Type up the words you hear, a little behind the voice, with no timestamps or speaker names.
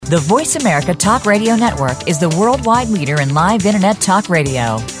The Voice America Talk Radio Network is the worldwide leader in live Internet talk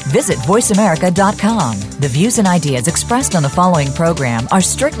radio. Visit voiceamerica.com. The views and ideas expressed on the following program are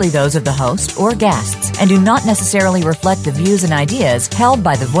strictly those of the host or guests and do not necessarily reflect the views and ideas held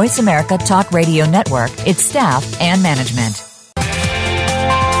by the Voice America Talk Radio Network, its staff, and management.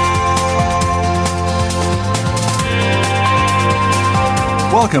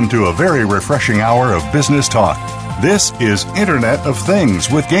 Welcome to a very refreshing hour of business talk. This is Internet of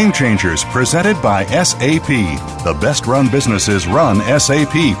Things with Game Changers, presented by SAP. The best-run businesses run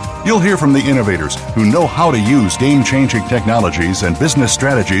SAP. You'll hear from the innovators who know how to use game-changing technologies and business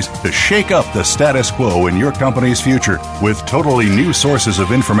strategies to shake up the status quo in your company's future with totally new sources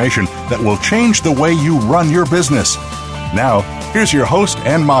of information that will change the way you run your business. Now, here's your host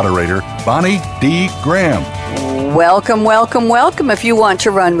and moderator, Bonnie D. Graham. Welcome, welcome, welcome. If you want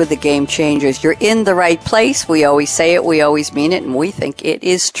to run with the Game Changers, you're in the right place. We always say it, we always mean it, and we think it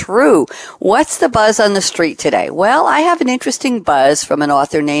is true. What's the buzz on the street today? Well, I have an interesting buzz from an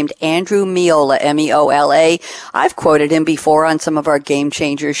author named Andrew Miola, M-E-O-L-A. I've quoted him before on some of our Game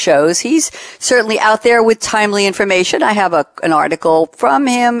Changers shows. He's certainly out there with timely information. I have an article from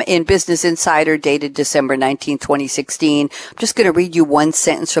him in Business Insider dated December 19, 2016. I'm just going to read you one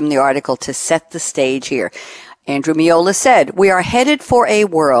sentence from the article to set the stage here. Andrew Miola said, "We are headed for a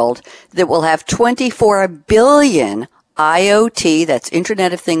world that will have 24 billion IoT, that's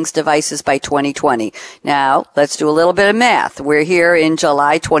Internet of Things devices by 2020. Now, let's do a little bit of math. We're here in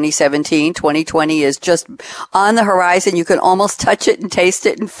July 2017. 2020 is just on the horizon. You can almost touch it and taste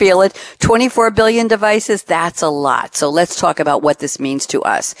it and feel it. 24 billion devices, that's a lot. So let's talk about what this means to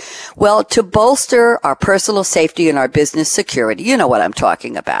us. Well, to bolster our personal safety and our business security, you know what I'm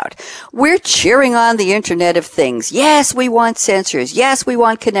talking about. We're cheering on the Internet of Things. Yes, we want sensors. Yes, we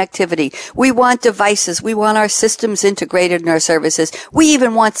want connectivity. We want devices. We want our systems integrated in our services. We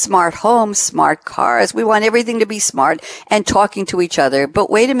even want smart homes, smart cars. We want everything to be smart and talking to each other. But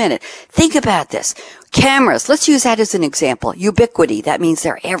wait a minute. Think about this. Cameras, let's use that as an example. Ubiquity, that means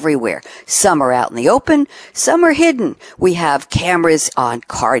they're everywhere. Some are out in the open, some are hidden. We have cameras on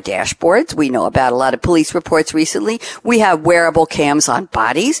car dashboards. We know about a lot of police reports recently. We have wearable cams on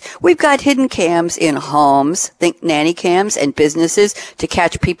bodies. We've got hidden cams in homes, think nanny cams, and businesses to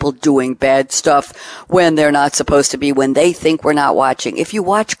catch people doing bad stuff when they're not supposed to be, when they think we're not watching. If you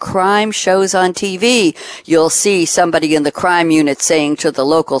watch crime shows on TV, you'll see somebody in the crime unit saying to the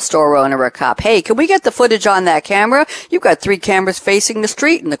local store owner or cop, "Hey, can we get the footage on that camera? You've got 3 cameras facing the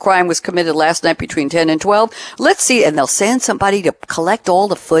street and the crime was committed last night between 10 and 12. Let's see." And they'll send somebody to collect all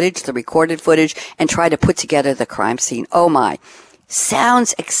the footage, the recorded footage, and try to put together the crime scene. Oh my.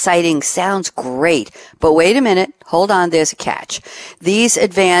 Sounds exciting, sounds great. But wait a minute. Hold on, there's a catch. These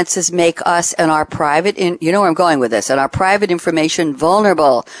advances make us and our private, you know where I'm going with this, and our private information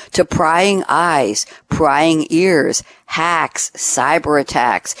vulnerable to prying eyes, prying ears, hacks, cyber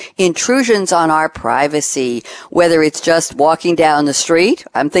attacks, intrusions on our privacy, whether it's just walking down the street.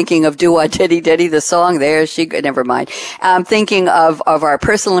 I'm thinking of Do What Diddy Diddy, the song. There she, never mind. I'm thinking of our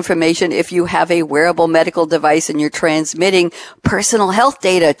personal information. If you have a wearable medical device and you're transmitting personal health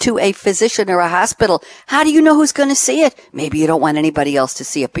data to a physician or a hospital, how do you know who's going to see it? Maybe you don't want anybody else to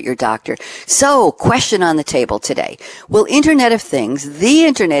see it but your doctor. So, question on the table today. Will Internet of Things, the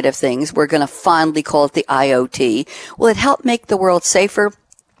Internet of Things, we're going to fondly call it the IoT, will it help make the world safer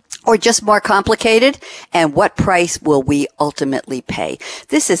or just more complicated? And what price will we ultimately pay?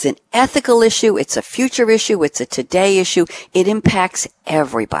 This is an ethical issue. It's a future issue. It's a today issue. It impacts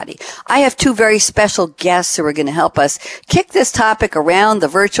everybody. I have 2 very special guests who are going to help us kick this topic around the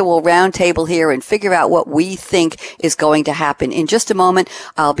virtual roundtable here and figure out what we think is going to happen. In just a moment,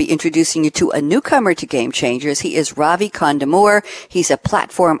 I'll be introducing you to a newcomer to Game Changers. He is Ravi Kondamur. He's a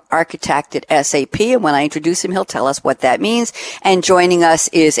platform architect at SAP, and when I introduce him, he'll tell us what that means. And joining us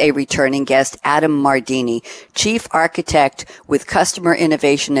is a returning guest, Adam Mardini, Chief Architect with Customer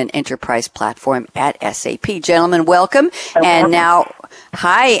Innovation and Enterprise Platform at SAP. Gentlemen, welcome. And now,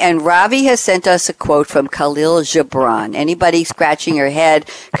 hi, and Ravi has sent us a quote from Khalil Gibran. Anybody scratching your head?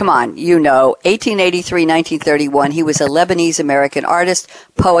 Come on, you know, 1883, 1931. He was a Lebanese-American artist,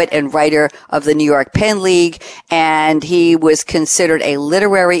 poet, and writer of the New York Pen League, and he was considered a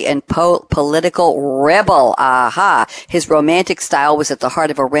literary and political rebel. Aha! His romantic style was at the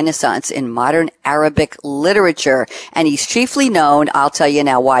heart of a renaissance in modern Arabic literature, and he's chiefly known, I'll tell you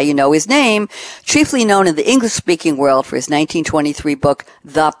now why you know his name, chiefly known in the English-speaking world for his 1923 book,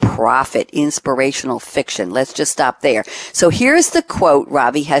 The Prophet, inspirational fiction. Let's just stop there. So here's the quote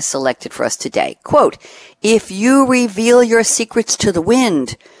Ravi has selected for us today. Quote, "If you reveal your secrets to the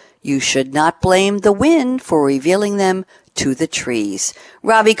wind, you should not blame the wind for revealing them to the trees.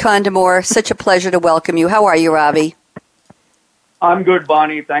 Ravi Kondamore, such a pleasure to welcome you. How are you, Ravi? I'm good,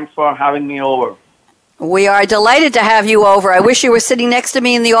 Bonnie. Thanks for having me over. We are delighted to have you over. I wish you were sitting next to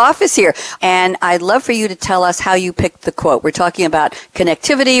me in the office here. And I'd love for you to tell us how you picked the quote. We're talking about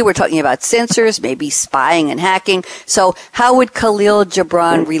connectivity. We're talking about sensors, maybe spying and hacking. So how would Khalil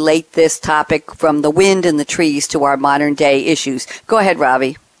Gibran relate this topic from the wind and the trees to our modern day issues? Go ahead,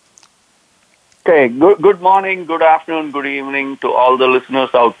 Ravi. Okay. Good morning, good afternoon, good evening to all the listeners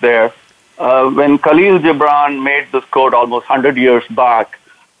out there. When Khalil Gibran made this quote almost 100 years back,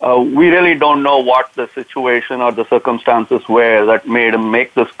 we really don't know what the situation or the circumstances were that made him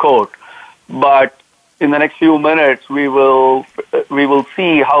make this quote. But in the next few minutes, we will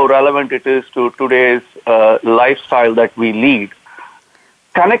see how relevant it is to today's lifestyle that we lead.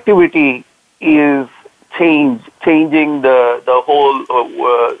 Connectivity is changing the whole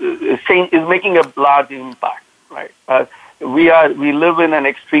is making a large impact. Right? We live in an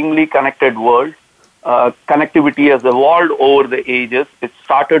extremely connected world. Connectivity has evolved over the ages. It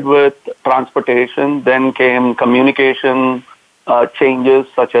started with transportation, then came communication changes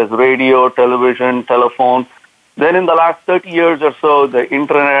such as radio, television, telephone. Then in the last 30 years or so, the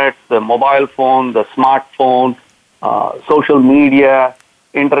internet, the mobile phone, the smartphone, social media,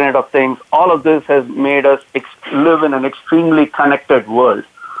 Internet of Things, all of this has made us live in an extremely connected world.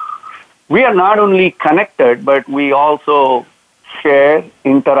 We are not only connected, but we also share,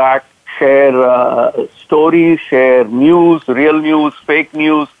 interact, share stories, share news, real news, fake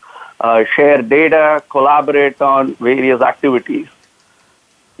news, share data, collaborate on various activities.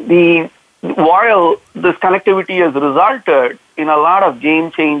 While this connectivity has resulted in a lot of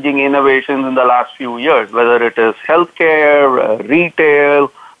game-changing innovations in the last few years, whether it is healthcare,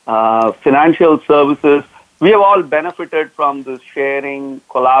 retail, financial services, we have all benefited from this sharing,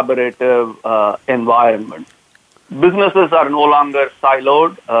 collaborative environment. Businesses are no longer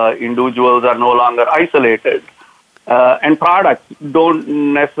siloed, individuals are no longer isolated, and products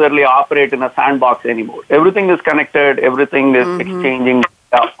don't necessarily operate in a sandbox anymore. Everything is connected, everything is exchanging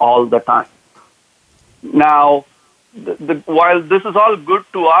all the time. Now, while this is all good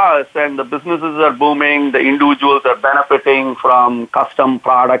to us and the businesses are booming, the individuals are benefiting from custom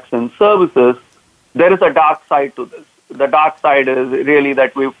products and services, there is a dark side to this. The dark side is really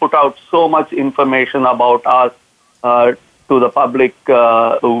that we put out so much information about us to the public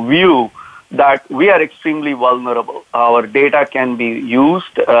view that we are extremely vulnerable. Our data can be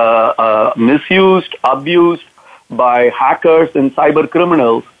used, misused, abused by hackers and cyber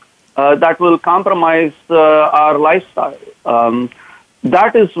criminals that will compromise our lifestyle.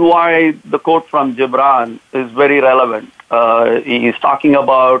 That is why the quote from Gibran is very relevant. He is talking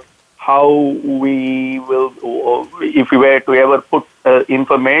about how we will, if we were to ever put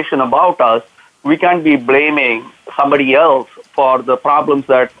information about us, we can't be blaming somebody else for the problems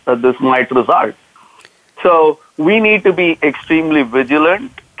that this might result. So we need to be extremely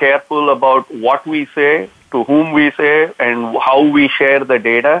vigilant, careful about what we say, to whom we say, and how we share the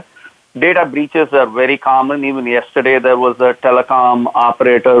data. Data breaches are very common. Even yesterday, there was a telecom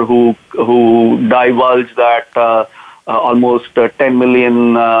operator who divulged that almost 10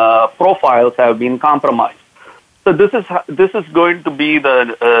 million profiles have been compromised. So this is going to be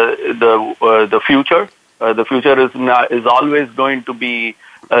the future. The future is always going to be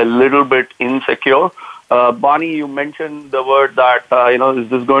a little bit insecure. Bonnie, you mentioned the word that is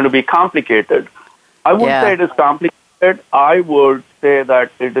this going to be complicated? I wouldn't say it is complicated. I would say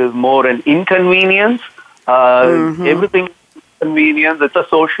that it is more an inconvenience. Everything is inconvenience. It's a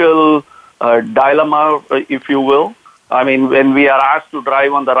social dilemma, if you will. I mean, when we are asked to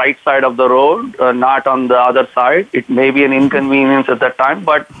drive on the right side of the road, not on the other side, it may be an inconvenience at that time,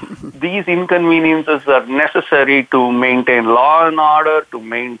 but these inconveniences are necessary to maintain law and order, to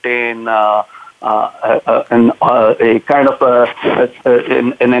maintain a kind of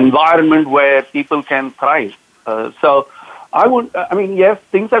an environment where people can thrive. Yes,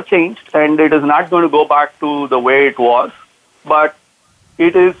 things have changed, and it is not going to go back to the way it was, but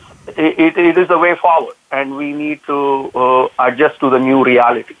it is the way forward, and we need to adjust to the new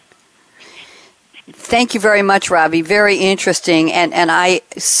reality. Thank you very much, Ravi. Very interesting. And I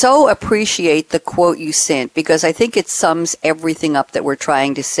so appreciate the quote you sent because I think it sums everything up that we're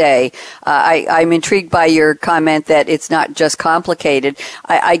trying to say. I'm intrigued by your comment that it's not just complicated.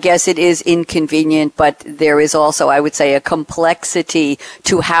 I guess it is inconvenient, but there is also, I would say, a complexity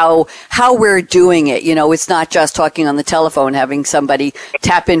to how we're doing it. You know, it's not just talking on the telephone, having somebody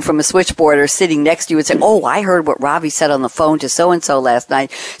tap in from a switchboard or sitting next to you and say, oh, I heard what Ravi said on the phone to so-and-so last night.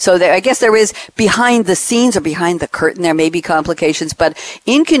 So I guess there is behind behind the scenes or behind the curtain, there may be complications, but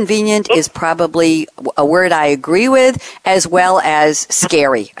inconvenient is probably a word I agree with, as well as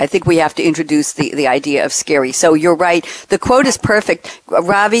scary. I think we have to introduce the idea of scary. So you're right. The quote is perfect.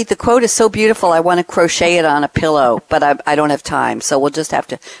 Ravi, the quote is so beautiful, I want to crochet it on a pillow, but I don't have time, so we'll just have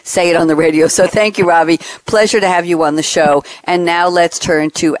to say it on the radio. So thank you, Ravi. Pleasure to have you on the show. And now let's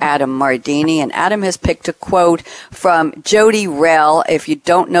turn to Adam Mardini. And Adam has picked a quote from Jodi Rell. If you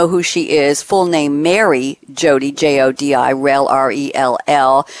don't know who she is, full name Mary Jodi, Jodi, Rell,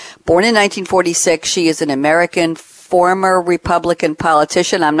 Rell. Born in 1946, she is an American former Republican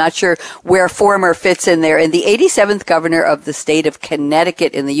politician. I'm not sure where former fits in there. And the 87th governor of the state of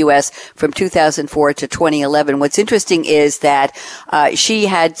Connecticut in the U.S. from 2004 to 2011. What's interesting is that she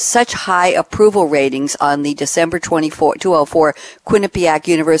had such high approval ratings on the December 2004 Quinnipiac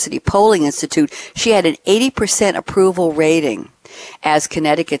University Polling Institute. She had an 80% approval rating as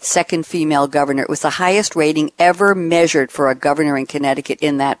Connecticut's second female governor. It was the highest rating ever measured for a governor in Connecticut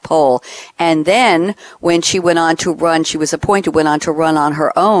in that poll. And then when she went on to run, she was appointed, went on to run on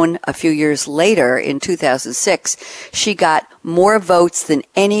her own a few years later in 2006. She got more votes than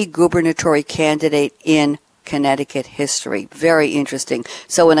any gubernatorial candidate in Connecticut history. Very interesting.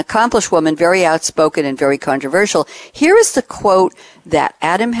 So an accomplished woman, very outspoken and very controversial. Here is the quote that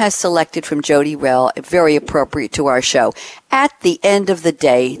Adam has selected from Jodi Rell, very appropriate to our show. At the end of the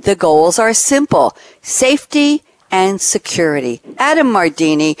day, the goals are simple: safety and security. Adam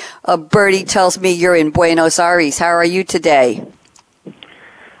Mardini, Bertie tells me you're in Buenos Aires. How are you today?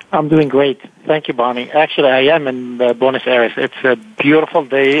 I'm doing great. Thank you, Bonnie. Actually, I am in Buenos Aires. It's a beautiful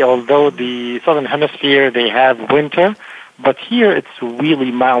day, although the southern hemisphere, they have winter. But here, it's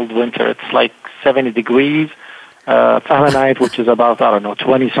really mild winter. It's like 70 degrees Fahrenheit, which is about,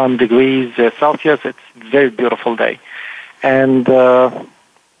 20-some degrees Celsius. It's a very beautiful day. And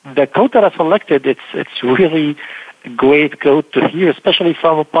the quote that I selected, it's really a great quote to hear, especially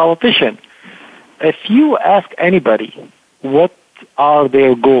from a politician. If you ask anybody what are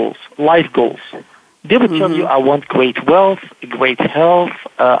their goals, life goals, they would tell you, I want great wealth, great health,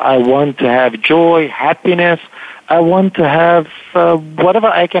 I want to have joy, happiness, I want to have whatever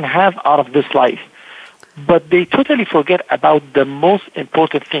I can have out of this life. But they totally forget about the most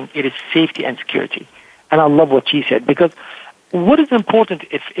important thing. It is safety and security. And I love what she said, because what is important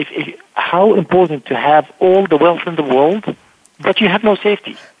how important to have all the wealth in the world, but you have no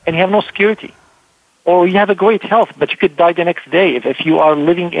safety and you have no security? Or you have a great health, but you could die the next day if you are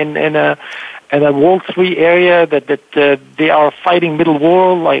living in a World III area that they are fighting middle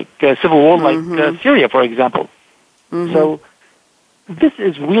war, like civil war, like Syria, for example. So this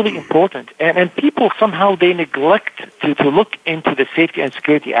is really important, and people somehow they neglect to look into the safety and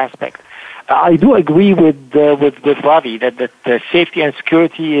security aspect. I do agree with Ravi that safety and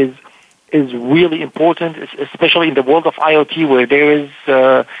security is really important, especially in the world of IoT, where there is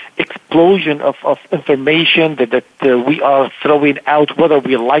explosion of information that we are throwing out, whether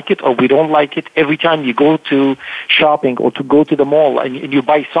we like it or we don't like it. Every time you go to shopping or to go to the mall and you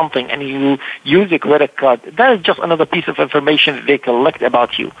buy something and you use a credit card, that is just another piece of information that they collect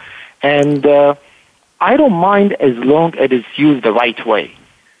about you. And I don't mind as long as it is used the right way.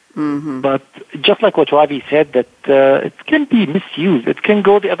 But just like what Ravi said, that it can be misused. It can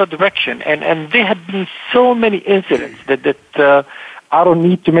go the other direction. And there have been so many incidents that I don't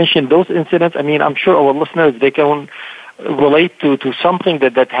need to mention those incidents. I mean, I'm sure our listeners, they can relate to something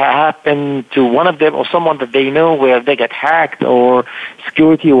that happened to one of them or someone that they know where they get hacked or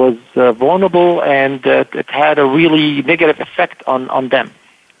security was vulnerable and it had a really negative effect on them.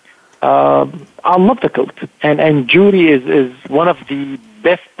 I love the quote. And Jodi is one of the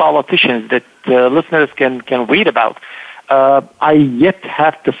best politicians that listeners can read about. I yet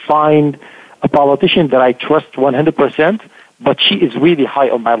have to find a politician that I trust 100%, but she is really high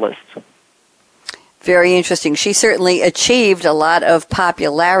on my list. Very interesting. She certainly achieved a lot of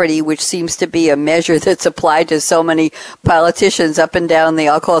popularity, which seems to be a measure that's applied to so many politicians up and down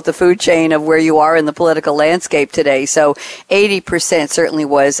I'll call it the food chain of where you are in the political landscape today. So 80% certainly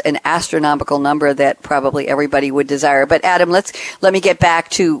was an astronomical number that probably everybody would desire. But Adam, let me get back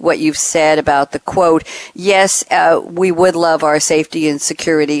to what you've said about the quote. Yes, we would love our safety and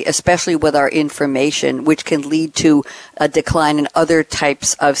security, especially with our information, which can lead to a decline in other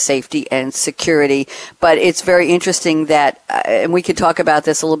types of safety and security. But it's very interesting that, and we could talk about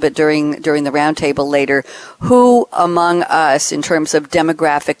this a little bit during the roundtable later, who among us, in terms of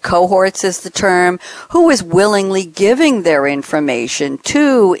demographic cohorts is the term, who is willingly giving their information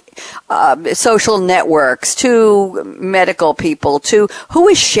to social networks, to medical people, to who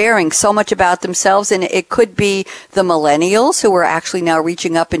is sharing so much about themselves. And it could be the millennials who are actually now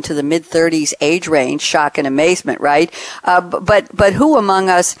reaching up into the mid-30s age range, shock and amazement, right? But who among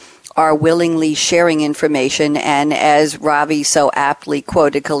us are willingly sharing information, and as Ravi so aptly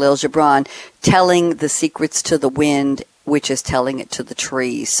quoted Khalil Gibran, telling the secrets to the wind, which is telling it to the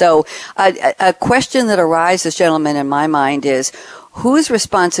trees. So a question that arises, gentlemen, in my mind is, whose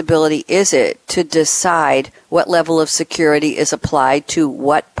responsibility is it to decide what level of security is applied to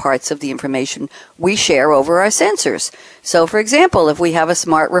what parts of the information we share over our sensors? So, for example, if we have a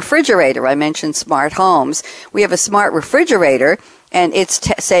smart refrigerator, I mentioned smart homes, we have a smart refrigerator, and it's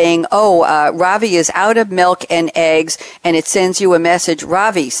saying, Ravi is out of milk and eggs, and it sends you a message,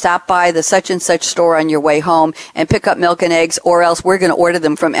 Ravi, stop by the such and such store on your way home and pick up milk and eggs, or else we're going to order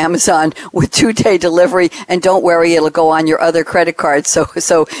them from Amazon with 2-day delivery, and don't worry, it'll go on your other credit cards,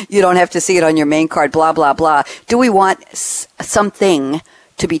 so you don't have to see it on your main card, blah, blah, blah. Do we want something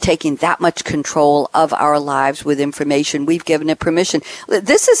to be taking that much control of our lives with information we've given it permission?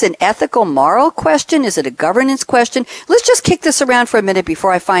 This is an ethical, moral question. Is it a governance question? Let's just kick this around for a minute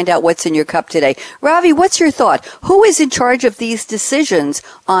before I find out what's in your cup today. Ravi, what's your thought? Who is in charge of these decisions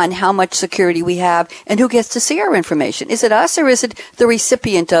on how much security we have and who gets to see our information? Is it us, or is it the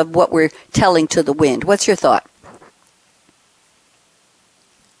recipient of what we're telling to the wind? What's your thought?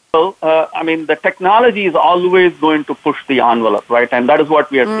 Well, the technology is always going to push the envelope, right? And that is what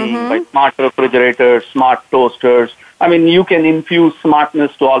we are seeing by smart refrigerators, smart toasters. You can infuse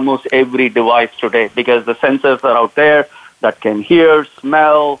smartness to almost every device today because the sensors are out there that can hear,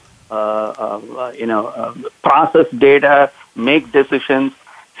 smell, process data, make decisions.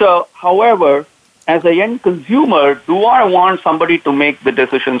 So, however, as an end consumer, do I want somebody to make the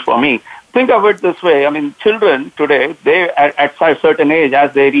decisions for me? Think of it this way. Children today, they at a certain age,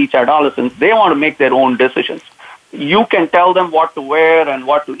 as they reach adolescence, they want to make their own decisions. You can tell them what to wear and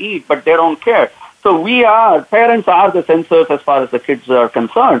what to eat, but they don't care. So parents are the sensors as far as the kids are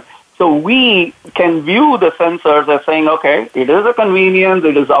concerned. So we can view the sensors as saying, okay, it is a convenience,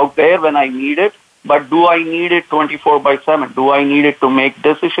 it is out there when I need it, but do I need it 24/7? Do I need it to make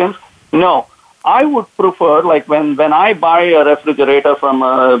decisions? No. I would prefer, like when I buy a refrigerator from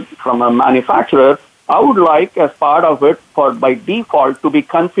a manufacturer, I would like as part of it by default to be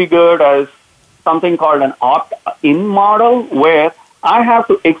configured as something called an opt-in model where I have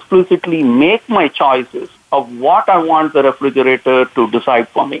to explicitly make my choices of what I want the refrigerator to decide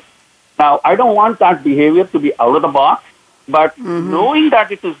for me. Now, I don't want that behavior to be out of the box, but knowing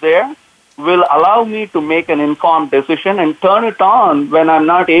that it is there will allow me to make an informed decision and turn it on when I'm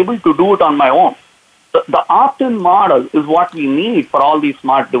not able to do it on my own. The opt-in model is what we need for all these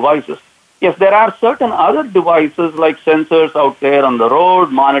smart devices. Yes, there are certain other devices like sensors out there on the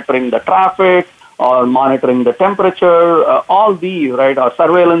road, monitoring the traffic or monitoring the temperature, all these, right, or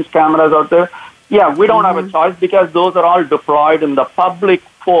surveillance cameras out there. Yeah, we don't have a choice because those are all deployed in the public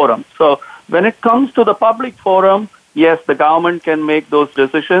forum. So when it comes to the public forum, yes, the government can make those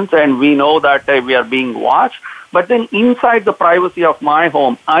decisions, and we know that we are being watched. But then inside the privacy of my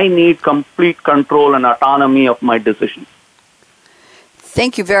home, I need complete control and autonomy of my decisions.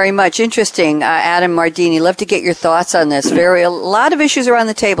 Thank you very much. Interesting. Adam Mardini, love to get your thoughts on this. A lot of issues are on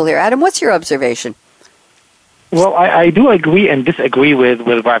the table here. Adam, what's your observation? Well, I do agree and disagree with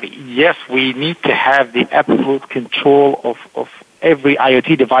Ravi. Yes, we need to have the absolute control of every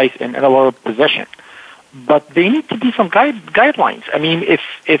IoT device in our possession. But they need to be some guidelines. I mean,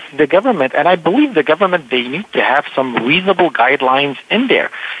 if the government, and I believe the government, they need to have some reasonable guidelines in there.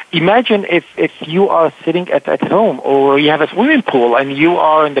 Imagine if you are sitting at home or you have a swimming pool and you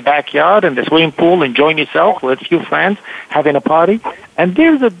are in the backyard in the swimming pool enjoying yourself with a few friends having a party, and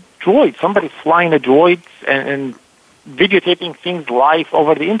there's a droid, somebody flying a droid and videotaping things live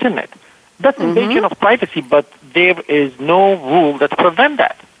over the internet. That's invasion of privacy, but there is no rule that prevents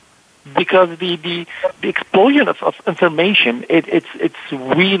that. Because the explosion of information, it's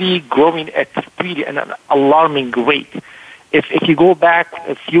really growing at speed and an alarming rate. If you go back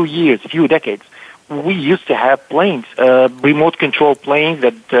a few years, a few decades, we used to have planes, remote control planes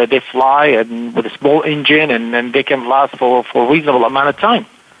that they fly and with a small engine and they can last for a reasonable amount of time.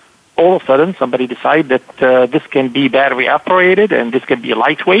 All of a sudden, somebody decided that this can be battery operated and this can be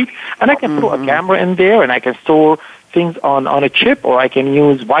lightweight, and I can throw a camera in there and I can store things on a chip, or I can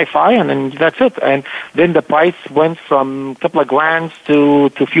use Wi-Fi, and then that's it. And then the price went from a couple of grand to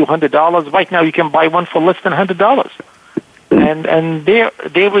a few $100s. Right now, you can buy one for less than $100. And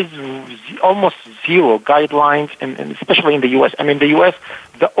there was almost zero guidelines, and especially in the U.S. I mean, the U.S.,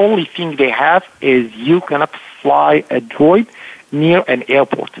 the only thing they have is you cannot fly a droid near an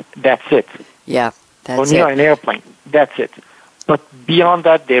airport. That's it. Yeah, that's or near an airplane. That's it. But beyond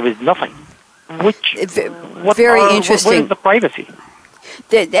that, there is nothing. Which very interesting. What is the privacy?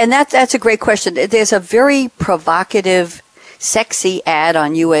 And that's a great question. There's a very provocative, sexy ad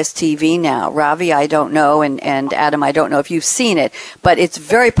on US TV now. Ravi, I don't know, and Adam, I don't know if you've seen it, but it's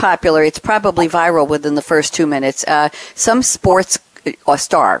very popular. It's probably viral within the first 2 minutes. Some sports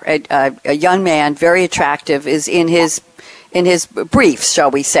star, a young man, very attractive, is in his briefs,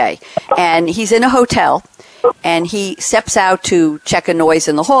 shall we say, and he's in a hotel. And he steps out to check a noise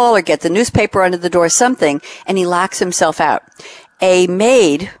in the hall or get the newspaper under the door, something, and he locks himself out. A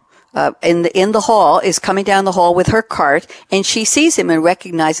maid in the hall is coming down the hall with her cart, and she sees him and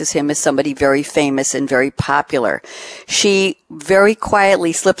recognizes him as somebody very famous and very popular. She very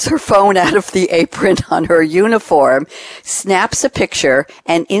quietly slips her phone out of the apron on her uniform, snaps a picture,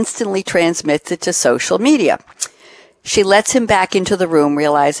 and instantly transmits it to social media. She lets him back into the room,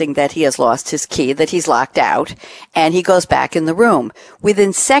 realizing that he has lost his key, that he's locked out, and he goes back in the room.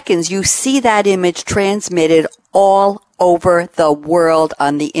 Within seconds, you see that image transmitted all over the world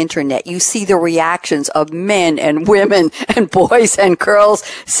on the internet. You see the reactions of men and women and boys and girls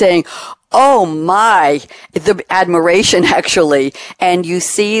saying, "Oh my," the admiration actually. And you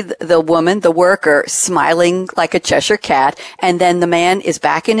see the woman, the worker, smiling like a Cheshire cat. And then the man is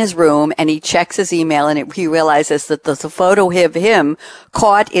back in his room and he checks his email, and he realizes that the photo of him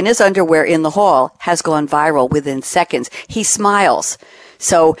caught in his underwear in the hall has gone viral within seconds. He smiles.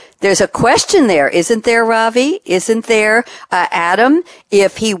 So there's a question there, isn't there, Ravi? Isn't there, Adam?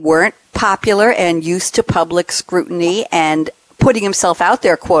 If he weren't popular and used to public scrutiny and putting himself out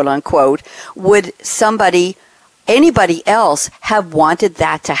there, quote unquote, would anybody else have wanted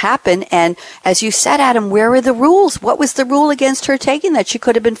that to happen? And as you said, Adam, where are the rules? What was the rule against her taking that? She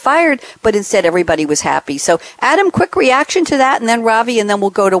could have been fired, but instead everybody was happy. So Adam, quick reaction to that, and then Ravi, and then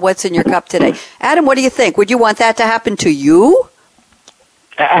we'll go to what's in your cup today. Adam, what do you think? Would you want that to happen to you?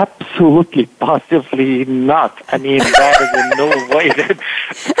 Absolutely, positively not. I mean, that is in no way that,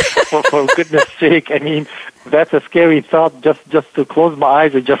 for goodness sake, I mean, that's a scary thought just to close my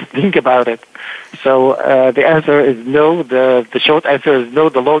eyes and just think about it. So the answer is no. The short answer is no.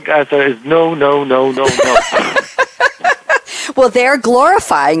 The long answer is no, no, no, no, no. Well, they're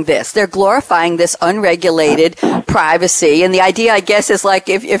glorifying this. They're glorifying this unregulated privacy. And the idea, I guess, is like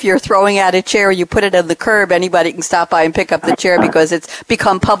if you're throwing out a chair, you put it on the curb, anybody can stop by and pick up the chair because it's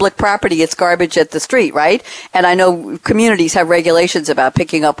become public property. It's garbage at the street, right? And I know communities have regulations about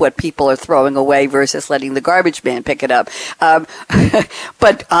picking up what people are throwing away versus letting the garbage man pick it up.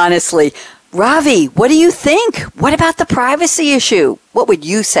 But honestly, Ravi, what do you think? What about the privacy issue? What would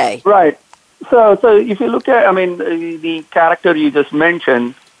you say? Right. So if you look at, I mean, the character you just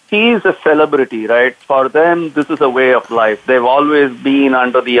mentioned, he is a celebrity, right? For them, this is a way of life. They've always been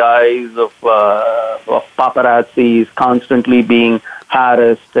under the eyes of paparazzis, constantly being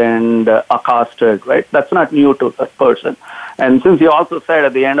harassed and accosted, right? That's not new to that person. And since you also said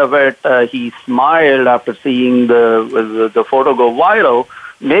at the end of it, he smiled after seeing the photo go viral,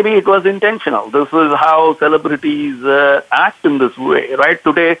 maybe it was intentional. This is how celebrities act in this way, right?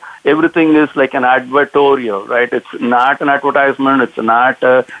 Today, everything is like an advertorial, right? It's not an advertisement. It's not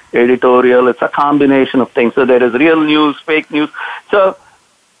editorial. It's a combination of things. So there is real news, fake news. So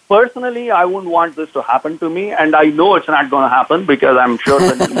personally, I wouldn't want this to happen to me. And I know it's not going to happen because I'm sure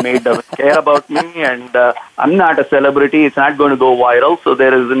the maid doesn't care about me. And I'm not a celebrity. It's not going to go viral. So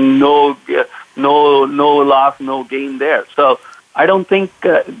there is no loss, no gain there. So I don't think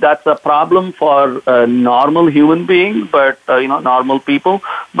that's a problem for a normal human being, but, normal people.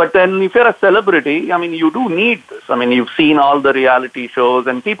 But then if you're a celebrity, I mean, you do need this. I mean, you've seen all the reality shows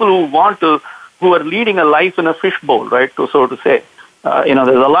and people who are leading a life in a fishbowl, right, so to say. There's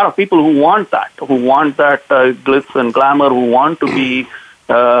a lot of people who want that glitz and glamour, who want to be,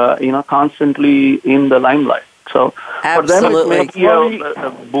 constantly in the limelight. So absolutely. For them, it may be a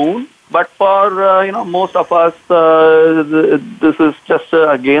boon. But for, most of us, this is just,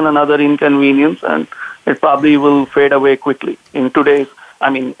 again, another inconvenience, and it probably will fade away quickly in today's,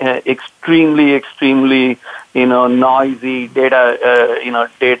 extremely, extremely, noisy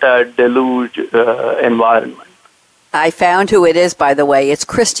data deluge environment. I found who it is, by the way. It's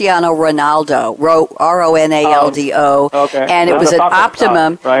Cristiano Ronaldo, Ronaldo. Okay. And it was an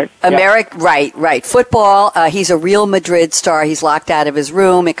Optimum. Right. Right. Football. He's a Real Madrid star. He's locked out of his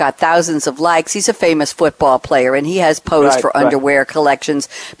room. It got thousands of likes. He's a famous football player, and he has posed for underwear collections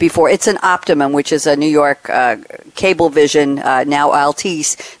before. It's an Optimum, which is a New York Cablevision, now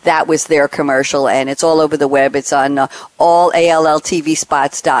Altice. That was their commercial, and it's all over the web. It's on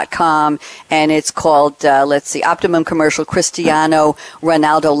alltvspots.com, and it's called, Optimum commercial, Cristiano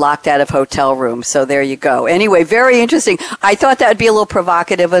Ronaldo locked out of hotel room. So there you go. Anyway, very interesting. I thought that would be a little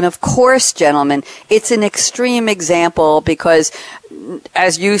provocative, and of course, gentlemen, it's an extreme example because,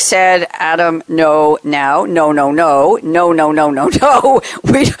 as you said, Adam, no. We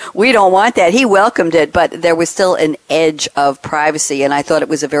don't want that. He welcomed it, but there was still an edge of privacy, and I thought it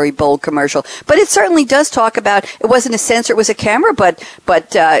was a very bold commercial. But it certainly does talk about, it wasn't a sensor, it was a camera, but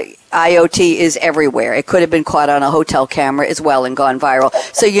IoT is everywhere. It could have been caught on a hotel camera as well and gone viral.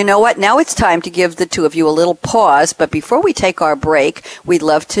 So you know what? Now it's time to give the two of you a little pause. But before we take our break, we'd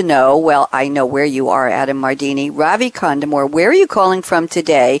love to know, well, I know where you are, Adam Mardini. Ravi Kondamore, where are you calling from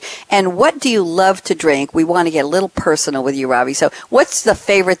today? And what do you love to drink? We want to get a little personal with you, Ravi. So what's the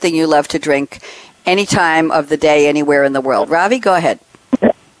favorite thing you love to drink any time of the day, anywhere in the world? Ravi, go ahead.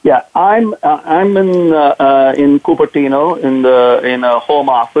 Yeah, I'm in Cupertino in a home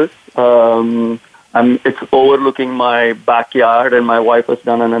office. It's overlooking my backyard, and my wife has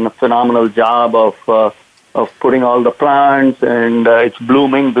done a phenomenal job of putting all the plants, and it's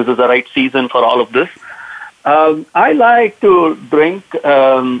blooming. This is the right season for all of this. I like to drink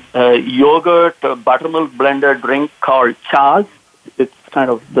yogurt buttermilk blended drink called Chas. It's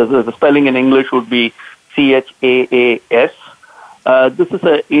kind of the spelling in English would be CHAAS. This is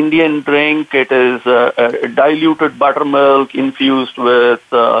an Indian drink. It is a diluted buttermilk infused with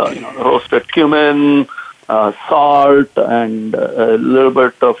roasted cumin, salt, and a little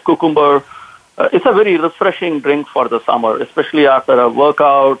bit of cucumber. It's a very refreshing drink for the summer, especially after a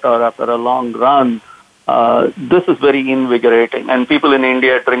workout or after a long run. This is very invigorating, and people in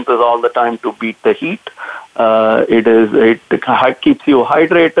India drink this all the time to beat the heat. It keeps you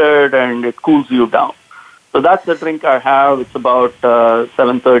hydrated and it cools you down. So that's the drink I have. It's about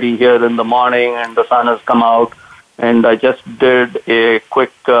 7:30 here in the morning, and the sun has come out. And I just did a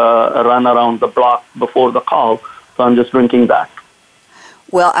quick run around the block before the call, so I'm just drinking that.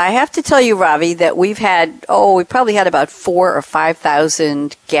 Well, I have to tell you, Ravi, that we probably had about 4,000 or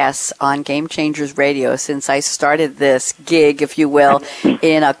 5,000 guests on Game Changers Radio since I started this gig, if you will,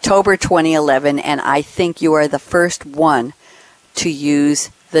 in October 2011, and I think you are the first one to use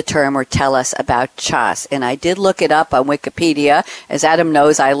the term or tell us about Chas. And I did look it up on Wikipedia. As Adam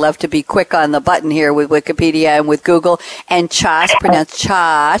knows, I love to be quick on the button here with Wikipedia and with Google. And Chas, pronounced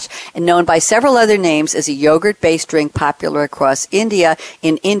Chas, and known by several other names, is a yogurt-based drink popular across India.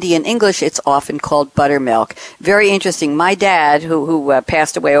 In Indian English, it's often called buttermilk. Very interesting. My dad, who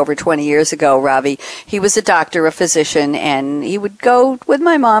passed away over 20 years ago, Ravi, he was a doctor, a physician, and he would go with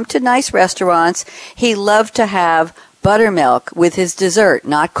my mom to nice restaurants. He loved to have buttermilk with his dessert,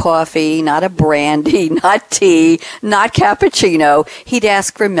 not coffee, not a brandy, not tea, not cappuccino. He'd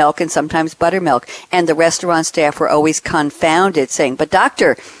ask for milk and sometimes buttermilk. And the restaurant staff were always confounded, saying, "But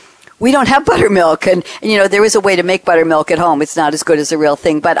doctor, we don't have buttermilk." And there is a way to make buttermilk at home. It's not as good as the real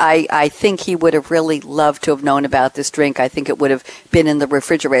thing. But I think he would have really loved to have known about this drink. I think it would have been in the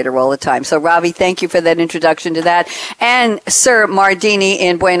refrigerator all the time. So, Ravi, thank you for that introduction to that. And Sir Mardini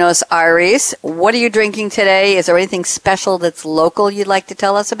in Buenos Aires, what are you drinking today? Is there anything special that's local you'd like to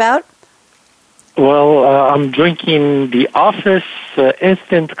tell us about? Well, I'm drinking the Office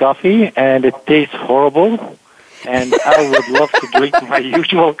instant coffee, and it tastes horrible. And I would love to drink my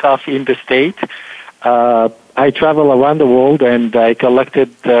usual coffee in the state. I travel around the world, and I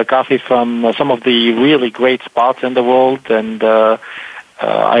collected coffee from some of the really great spots in the world, and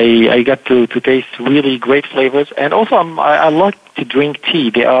I got to taste really great flavors. And also, I like to drink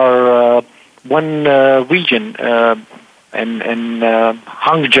tea. There are one region in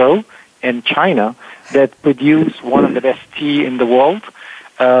Hangzhou in China that produce one of the best tea in the world.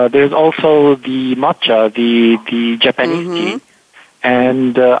 There's also the matcha, the Japanese tea,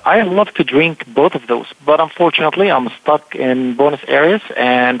 and I love to drink both of those. But unfortunately, I'm stuck in Buenos Aires,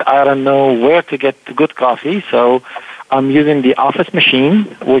 and I don't know where to get the good coffee. So I'm using the Office machine,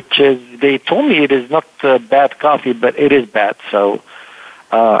 which they told me it is not bad coffee, but it is bad. So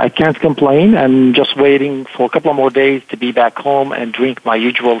I can't complain. I'm just waiting for a couple of more days to be back home and drink my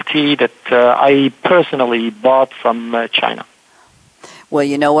usual tea that I personally bought from China. Well,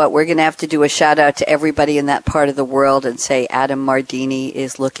 you know what? We're going to have to do a shout out to everybody in that part of the world and say Adam Mardini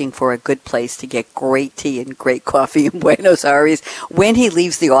is looking for a good place to get great tea and great coffee in Buenos Aires when he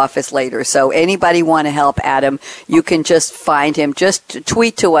leaves the office later. So anybody want to help Adam, you can just find him. Just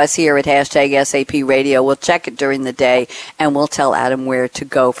tweet to us here at #SAP Radio. We'll check it during the day and we'll tell Adam where to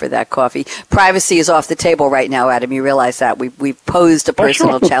go for that coffee. Privacy is off the table right now, Adam. You realize that. We've posed a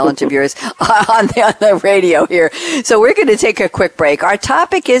personal challenge of yours on the radio here. So we're going to take a quick break. Our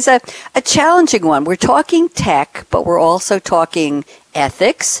topic is a challenging one. We're talking tech, but we're also talking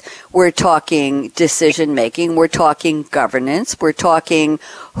ethics. We're talking decision making. We're talking governance. We're talking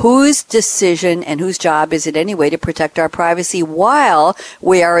whose decision and whose job is it anyway to protect our privacy while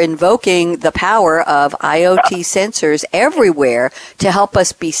we are invoking the power of IoT sensors everywhere to help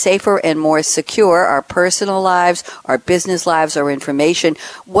us be safer and more secure, our personal lives, our business lives, our information.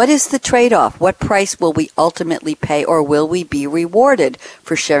 What is the trade-off? What price will we ultimately pay, or will we be rewarded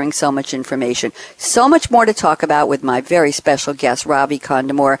for sharing so much information? So much more to talk about with my very special guests, Ravi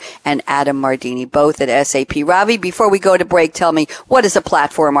Kondamore and Adam Mardini, both at SAP. Ravi, before we go to break, tell me, what is a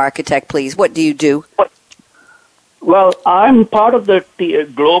platform architect, please? What do you do? Well, I'm part of the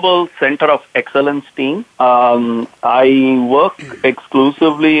Global Center of Excellence team. I work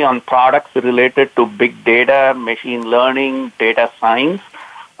exclusively on products related to big data, machine learning, data science.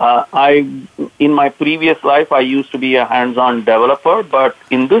 In my previous life, I used to be a hands-on developer, but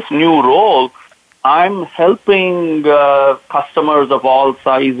in this new role, I'm helping customers of all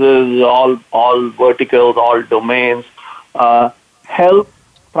sizes, all verticals, all domains, help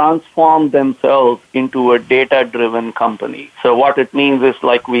transform themselves into a data-driven company. So what it means is,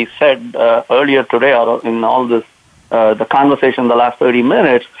 like we said earlier today, or in all this, the conversation the last 30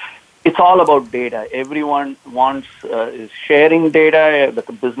 minutes, it's all about data. Everyone is sharing data. The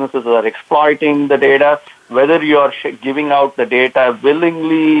businesses are exploiting the data. Whether you're giving out the data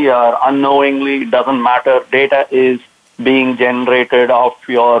willingly or unknowingly, doesn't matter. Data is being generated off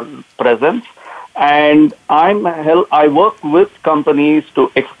your presence. And I work with companies to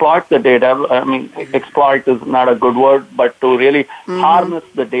exploit the data. I mean, exploit is not a good word, but to really harness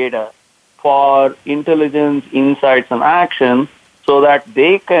the data for intelligence, insights, and action, so that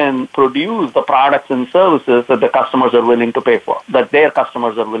they can produce the products and services that the customers are willing to pay for, that their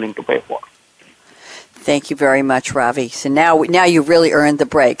customers are willing to pay for. Thank you very much, Ravi. So now you've really earned the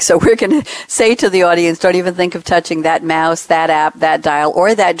break. So we're going to say to the audience, don't even think of touching that mouse, that app, that dial,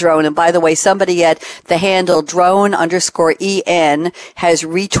 or that drone. And by the way, somebody at the handle drone_EN has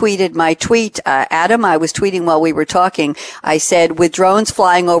retweeted my tweet. Adam, I was tweeting while we were talking. I said, with drones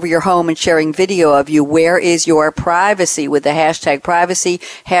flying over your home and sharing video of you, where is your privacy? With the hashtag privacy,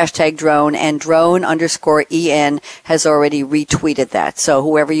 hashtag drone, and drone_EN has already retweeted that. So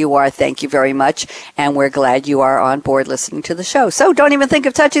whoever you are, thank you very much. And we're glad you are on board listening to the show. So don't even think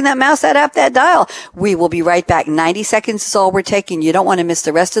of touching that mouse, that app, that dial. We will be right back. 90 seconds is all we're taking. You don't want to miss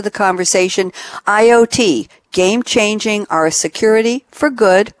the rest of the conversation. IoT, game-changing our security for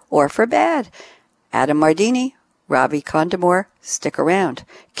good or for bad. Adam Mardini, Ravi Kondamore, stick around.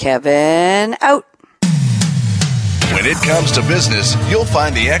 Kevin, out. When it comes to business, you'll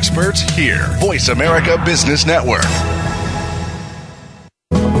find the experts here. Voice America Business Network.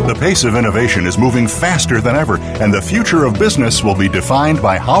 The pace of innovation is moving faster than ever, and the future of business will be defined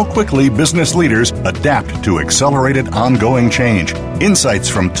by how quickly business leaders adapt to accelerated ongoing change. Insights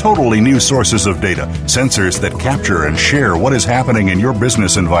from totally new sources of data, sensors that capture and share what is happening in your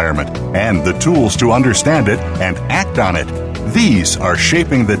business environment, and the tools to understand it and act on it. These are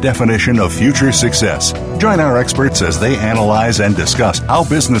shaping the definition of future success. Join our experts as they analyze and discuss how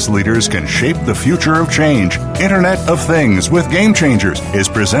business leaders can shape the future of change. Internet of Things with Game Changers is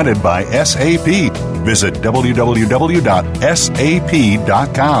presented by SAP. Visit www.sap.com.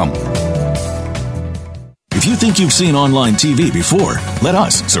 If you think you've seen online TV before, let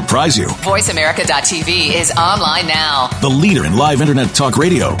us surprise you. VoiceAmerica.tv is online now. The leader in live Internet talk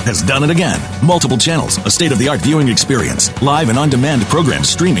radio has done it again. Multiple channels, a state-of-the-art viewing experience, live and on-demand programs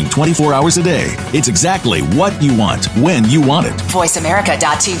streaming 24 hours a day. It's exactly what you want, when you want it.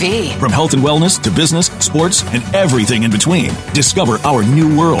 VoiceAmerica.tv. From health and wellness to business, sports, and everything in between. Discover our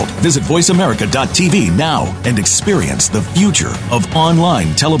new world. Visit VoiceAmerica.tv now and experience the future of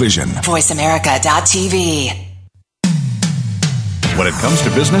online television. VoiceAmerica.tv. When it comes to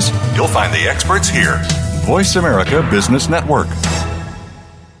business, you'll find the experts here. Voice America Business Network.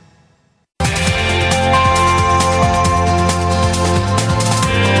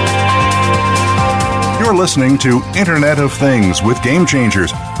 You're listening to Internet of Things with Game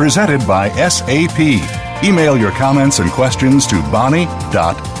Changers, presented by SAP. Email your comments and questions to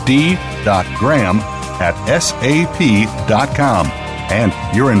bonnie.d.graham@sap.com. And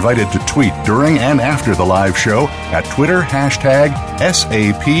you're invited to tweet during and after the live show at Twitter #SAPRADIO.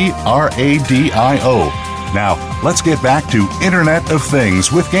 Now, let's get back to Internet of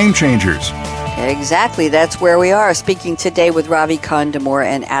Things with Game Changers. Exactly. That's where we are. Speaking today with Ravi Kondamore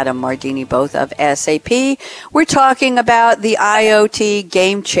and Adam Mardini, both of SAP. We're talking about the IoT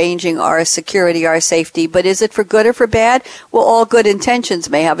game-changing our security, our safety. But is it for good or for bad? Well, all good intentions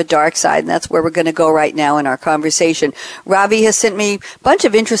may have a dark side, and that's where we're going to go right now in our conversation. Ravi has sent me a bunch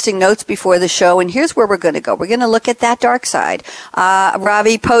of interesting notes before the show, and here's where we're going to go. We're going to look at that dark side.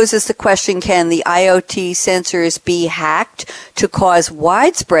 Ravi poses the question, can the IoT sensors be hacked to cause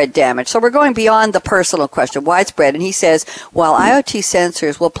widespread damage? So we're going beyond the personal question, widespread. And he says, while IoT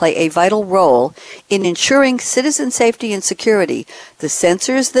sensors will play a vital role in ensuring citizen safety and security, the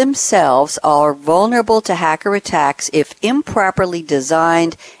sensors themselves are vulnerable to hacker attacks if improperly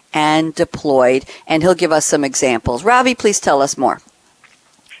designed and deployed. And he'll give us some examples. Ravi, please tell us more.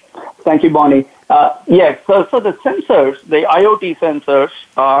 Thank you, Bonnie. Yes, so the sensors, the IoT sensors,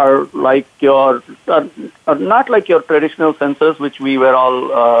 are like are not like your traditional sensors, which we were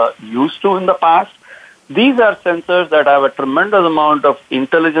all used to in the past. These are sensors that have a tremendous amount of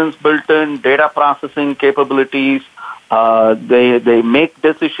intelligence built in, data processing capabilities. They make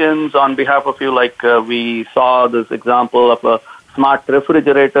decisions on behalf of you, like we saw this example of a smart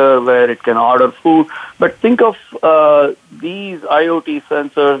refrigerator where it can order food. But think of these IoT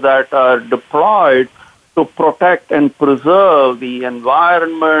sensors that are deployed to protect and preserve the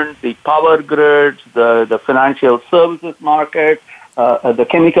environment, the power grids, the financial services market, the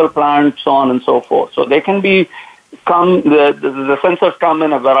chemical plants, so on and so forth. So they can the sensors come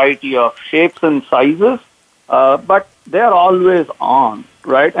in a variety of shapes and sizes, but they're always on.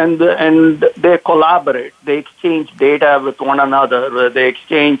 Right, and they collaborate. They exchange data with one another. They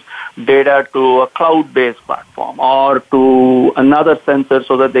exchange data to a cloud-based platform or to another sensor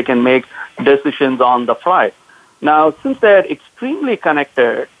so that they can make decisions on the fly. Now, since they're extremely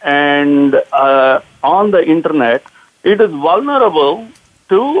connected and on the internet, it is vulnerable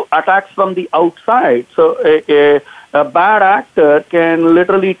to attacks from the outside. So a bad actor can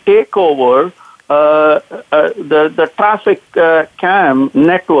literally take over the traffic cam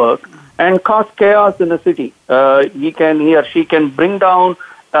network and cause chaos in a city. He or she can bring down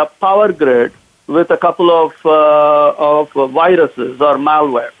a power grid with a couple of viruses or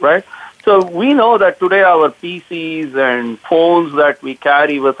malware, right? So we know that today our PCs and phones that we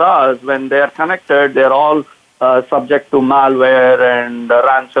carry with us, when they're connected, they're all subject to malware and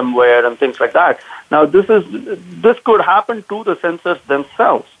ransomware and things like that. Now, this could happen to the sensors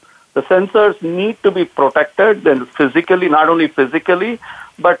themselves. The sensors need to be protected, then physically, not only physically,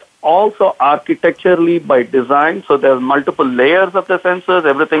 but also architecturally by design. So there's multiple layers of the sensors,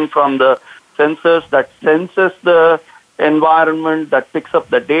 everything from the sensors that senses the environment, that picks up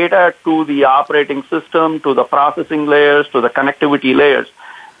the data, to the operating system, to the processing layers, to the connectivity layers.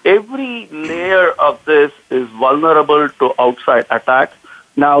 Every layer of this is vulnerable to outside attacks.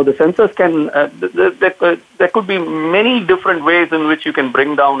 Now, the sensors can, there could be many different ways in which you can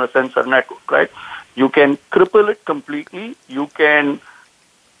bring down a sensor network, right? You can cripple it completely. You can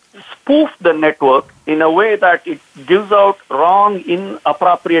spoof the network in a way that it gives out wrong,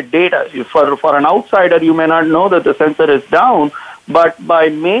 inappropriate data. For an outsider, you may not know that the sensor is down, but by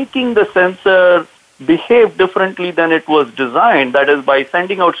making the sensor behave differently than it was designed, that is, by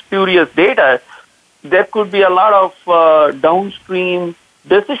sending out spurious data, there could be a lot of downstream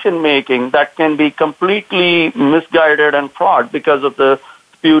decision-making that can be completely misguided and fraud because of the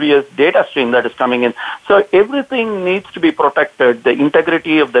spurious data stream that is coming in. So everything needs to be protected, the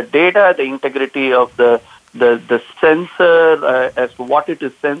integrity of the data, the integrity of the sensor as to what it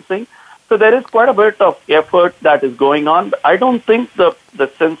is sensing. So there is quite a bit of effort that is going on. I don't think the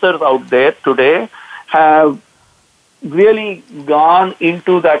sensors out there today have really gone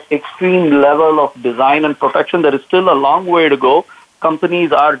into that extreme level of design and protection. There is still a long way to go.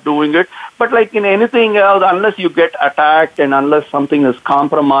 Companies are doing it. But like in anything else, unless you get attacked and unless something is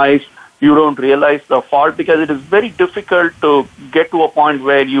compromised, you don't realize the fault, because it is very difficult to get to a point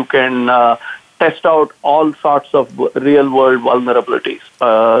where you can test out all sorts of real-world vulnerabilities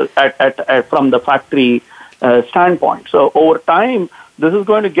from the factory standpoint. So over time, this is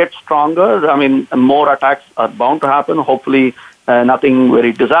going to get stronger. I mean, more attacks are bound to happen. Hopefully, nothing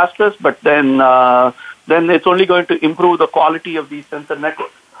very disastrous, but then it's only going to improve the quality of these sensor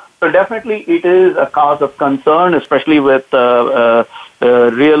networks. So definitely it is a cause of concern, especially with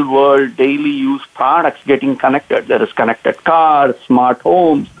real-world daily use products getting connected. There is connected cars, smart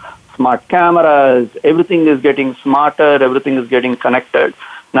homes, smart cameras. Everything is getting smarter. Everything is getting connected.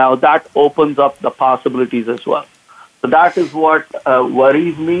 Now that opens up the possibilities as well. So that is what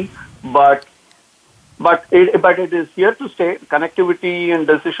worries me. But it is here to stay. Connectivity and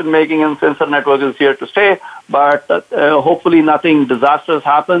decision making and sensor network is here to stay. But hopefully nothing disastrous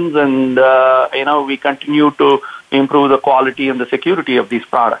happens, and we continue to improve the quality and the security of these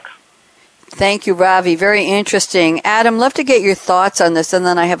products. Thank you, Ravi. Very interesting. Adam, love to get your thoughts on this, and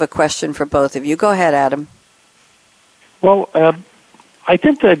then I have a question for both of you. Go ahead, Adam. Well, I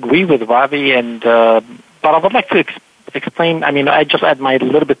tend to agree with Ravi, but I would like to explain. I mean, I just add my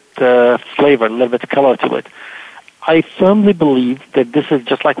little bit flavor, a little bit color to it. I firmly believe that this is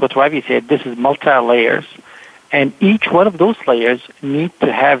just like what Ravi said. This is multi-layers, and each one of those layers need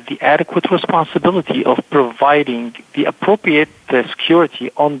to have the adequate responsibility of providing the appropriate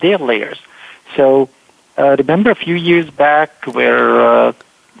security on their layers. So remember a few years back where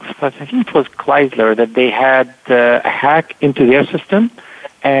I think it was Chrysler that they had a hack into their system,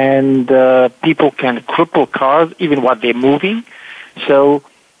 and people can cripple cars even while they're moving. So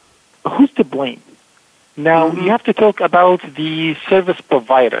who's to blame? Now, you have to talk about the service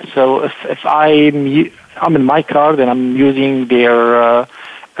provider. So if I'm in my car, then I'm using their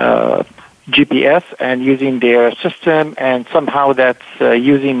GPS and using their system, and somehow that's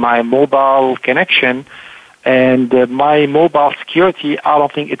using my mobile connection. And my mobile security, I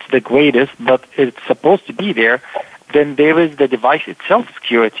don't think it's the greatest, but it's supposed to be there. Then there is the device itself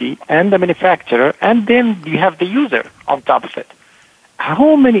security and the manufacturer, and then you have the user on top of it.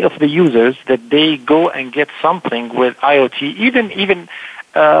 How many of the users that they go and get something with IoT, even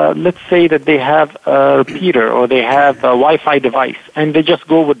let's say that they have a repeater or they have a Wi-Fi device, and they just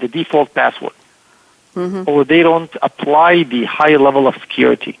go with the default password, or they don't apply the high level of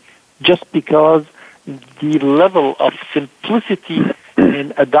security just because the level of simplicity in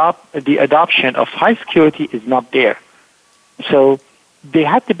the adoption of high security is not there. So there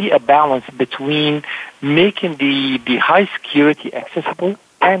had to be a balance between making the high security accessible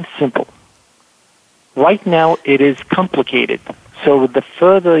and simple. Right now it is complicated. So the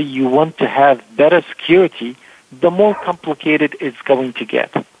further you want to have better security, the more complicated it's going to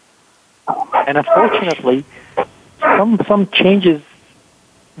get. And unfortunately, some changes,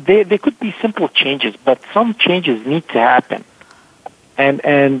 they could be simple changes, but some changes need to happen.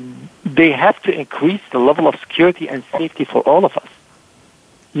 And they have to increase the level of security and safety for all of us.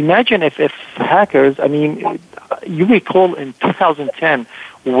 Imagine if hackers, I mean, you recall in 2010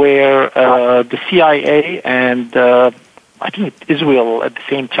 where the CIA and I think Israel at the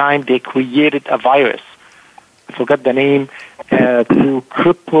same time, they created a virus. I forgot the name, to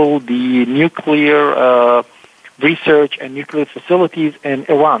cripple the nuclear research and nuclear facilities in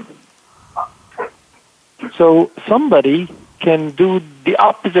Iran. So somebody can do the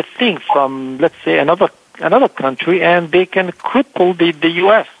opposite thing from, let's say, another country, and they can cripple the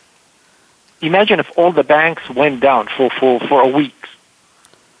U.S. Imagine if all the banks went down for a week,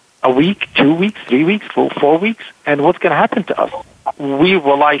 2 weeks, 3 weeks, 4 weeks, and what's going to happen to us? We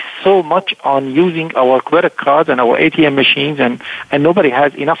rely so much on using our credit cards and our ATM machines, and nobody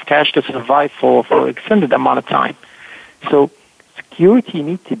has enough cash to survive for extended amount of time. So security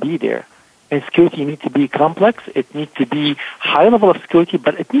needs to be there. And security needs to be complex. It needs to be high level of security,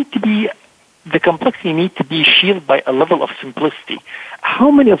 but it needs to be, the complexity needs to be shielded by a level of simplicity.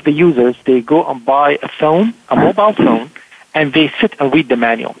 How many of the users, they go and buy a mobile phone, and they sit and read the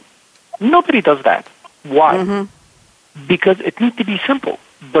manual? Nobody does that. Why? Because it needs to be simple.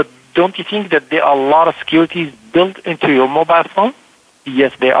 But don't you think that there are a lot of securities built into your mobile phone?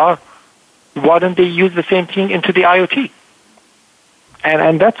 Yes, there are. Why don't they use the same thing into the IoT?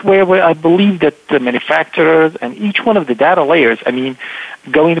 And that's where I believe that the manufacturers and each one of the data layers, I mean,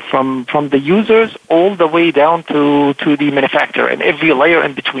 going from the users all the way down to the manufacturer and every layer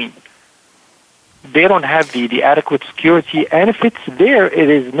in between, they don't have the adequate security. And if it's there, it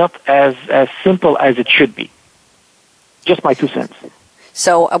is not as simple as it should be. Just my 2 cents.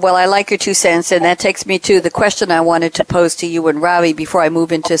 So, well, I like your 2 cents, and that takes me to the question I wanted to pose to you and Ravi before I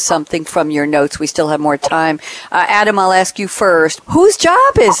move into something from your notes. We still have more time. Adam, I'll ask you first. Whose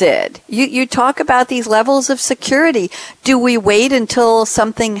job is it? You talk about these levels of security. Do we wait until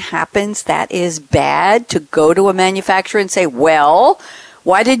something happens that is bad to go to a manufacturer and say, well,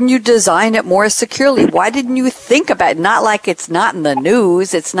 why didn't you design it more securely? Why didn't you think about it? Not like it's not in the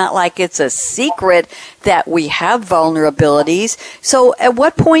news. It's not like it's a secret that we have vulnerabilities. So at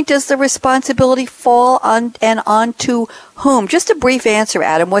what point does the responsibility fall on to whom? Just a brief answer,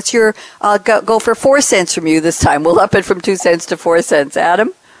 Adam. What's your, go for 4 cents from you this time. We'll up it from 2 cents to 4 cents.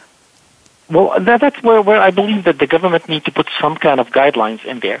 Adam? Well, that's where I believe that the government needs to put some kind of guidelines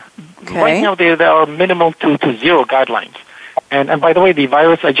in there. Okay. Right now, there are minimal to zero guidelines. And by the way, the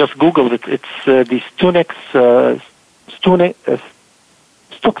virus, I just Googled it. It's the Stuxnet Stuxnet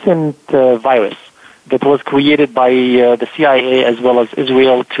virus that was created by the CIA as well as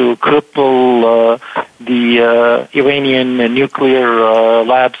Israel to cripple the Iranian nuclear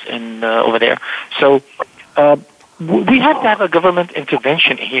labs over there. So we have to have a government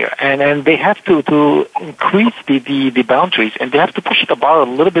intervention here, and they have to increase the boundaries, and they have to push the bar a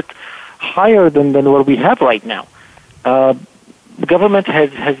little bit higher than what we have right now. The government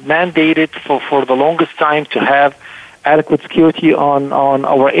has mandated for the longest time to have adequate security on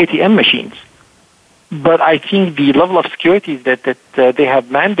our ATM machines. But I think the level of security that they have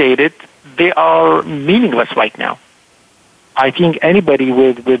mandated, they are meaningless right now. I think anybody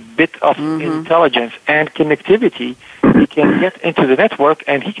with bit of intelligence and connectivity, he can get into the network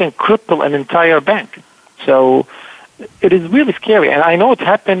and he can cripple an entire bank. So it is really scary. And I know it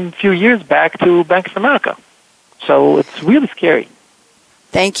happened a few years back to Bank of America. So it's really scary.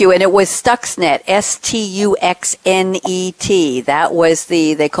 Thank you. And it was Stuxnet, Stuxnet. That was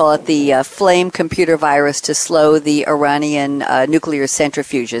they call it the flame computer virus to slow the Iranian nuclear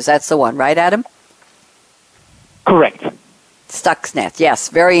centrifuges. That's the one, right, Adam? Correct. Stuxnet, yes.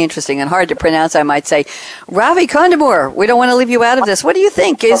 Very interesting and hard to pronounce, I might say. Ravi Kondamur, we don't want to leave you out of this. What do you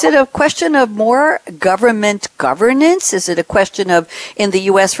think? Is it a question of more government governance? Is it a question of, in the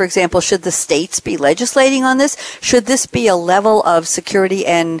U.S., for example, should the states be legislating on this? Should this be a level of security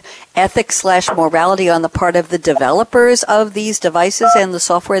and ethics/morality on the part of the developers of these devices and the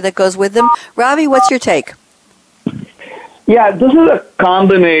software that goes with them? Ravi, what's your take? Yeah, this is a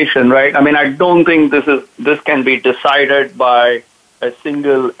combination, right? I mean, I don't think this can be decided by a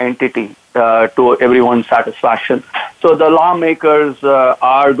single entity to everyone's satisfaction. So the lawmakers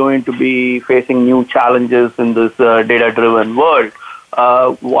are going to be facing new challenges in this data-driven world.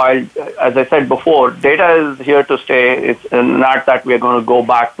 While, as I said before, data is here to stay. It's not that we're going to go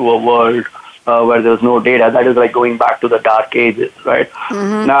back to a world where there's no data. That is like going back to the dark ages, right?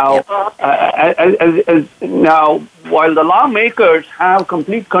 Mm-hmm. Now, while the lawmakers have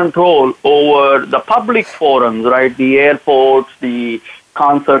complete control over the public forums, right, the airports, the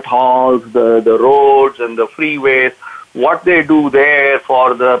concert halls, the roads and the freeways, what they do there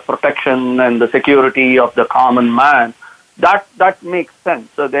for the protection and the security of the common man, that makes sense.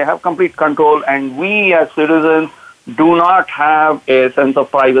 So they have complete control, and we as citizens do not have a sense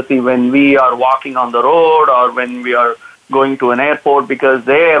of privacy when we are walking on the road or when we are going to an airport, because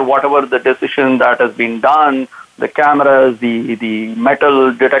there, whatever the decision that has been done, the cameras, the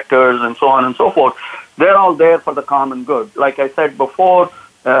metal detectors, and so on and so forth, they're all there for the common good. Like I said before,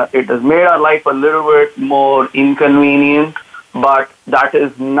 it has made our life a little bit more inconvenient, but that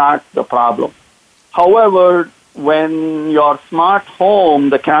is not the problem. However, when your smart home,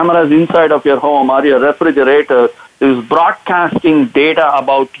 the cameras inside of your home or your refrigerator is broadcasting data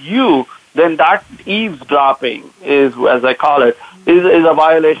about you, then that eavesdropping is, as I call it, is a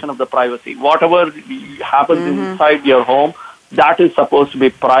violation of the privacy. Whatever happens inside your home, that is supposed to be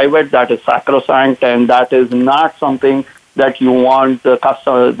private, that is sacrosanct, and that is not something that you want the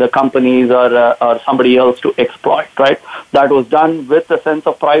companies or somebody else to exploit, right? That was done with a sense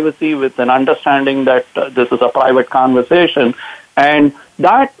of privacy, with an understanding that this is a private conversation, and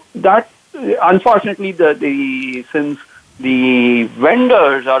that unfortunately, since the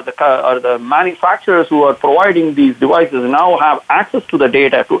vendors or the manufacturers who are providing these devices now have access to the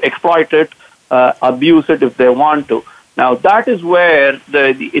data to exploit it, abuse it if they want to. Now that is where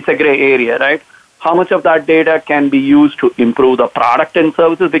it's a gray area, right? How much of that data can be used to improve the product and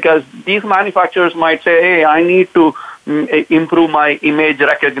services? Because these manufacturers might say, hey, I need to improve my image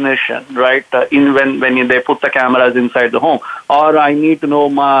recognition, right? When they put the cameras inside the home, or I need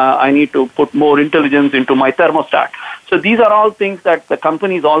to put more intelligence into my thermostat. So these are all things that the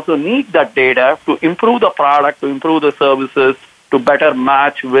companies also need that data to improve the product, to improve the services, to better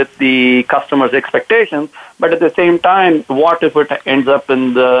match with the customer's expectations. But at the same time, what if it ends up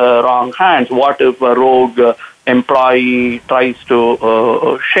in the wrong hands? What if a rogue employee tries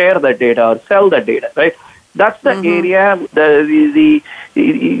to share that data or sell that data, right? That's the area. There's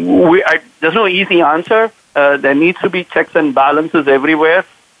no easy answer. There needs to be checks and balances everywhere.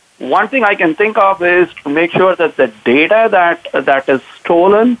 One thing I can think of is to make sure that the data that is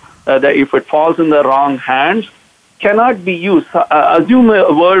stolen, that if it falls in the wrong hands, cannot be used. Assume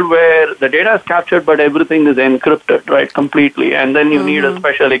a world where the data is captured, but everything is encrypted, right, completely. And then you need a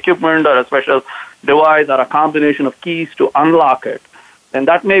special equipment or a special device or a combination of keys to unlock it. And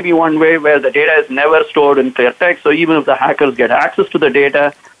that may be one way where the data is never stored in clear text. So even if the hackers get access to the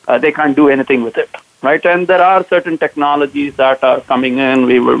data, they can't do anything with it, right? And there are certain technologies that are coming in.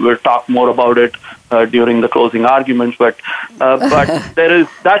 We'll talk more about it during the closing arguments. But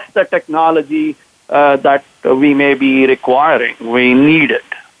that's the technology that we may be requiring. We need it.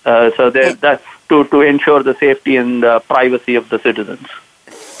 That to ensure the safety and privacy of the citizens.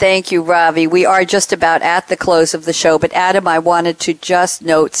 Thank you, Ravi. We are just about at the close of the show, but Adam, I wanted to just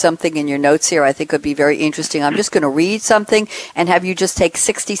note something in your notes here I think would be very interesting. I'm just going to read something and have you just take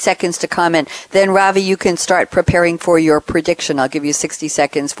 60 seconds to comment. Then, Ravi, you can start preparing for your prediction. I'll give you 60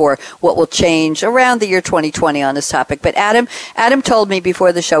 seconds for what will change around the year 2020 on this topic. But Adam told me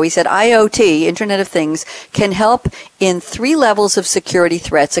before the show, he said IoT, Internet of Things, can help in 3 levels of security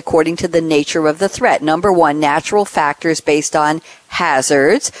threats according to the nature of the threat. Number 1, natural factors based on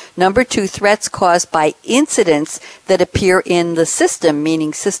hazards. Number 2, threats caused by incidents that appear in the system,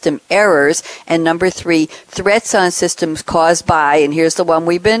 meaning system errors. And number 3, threats on systems caused by, and here's the one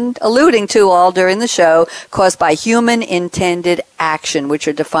we've been alluding to all during the show, caused by human intended action, which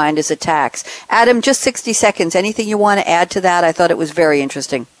are defined as attacks. Adam, just 60 seconds. Anything you want to add to that? I thought it was very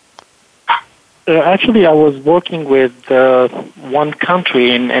interesting. Actually, I was working with one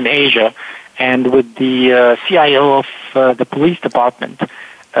country in Asia, and with the CIO of the police department.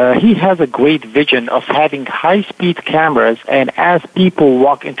 He has a great vision of having high-speed cameras, and as people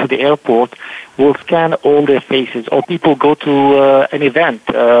walk into the airport, will scan all their faces, or people go to an event,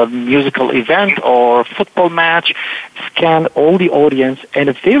 a musical event or football match, scan all the audience, and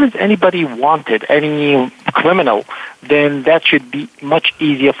if there is anybody wanted, any criminal, then that should be much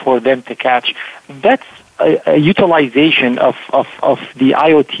easier for them to catch. That's a utilization of the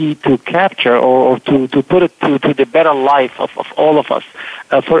IoT to capture or to put it to the better life of all of us.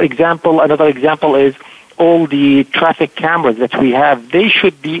 For example, another example is all the traffic cameras that we have. They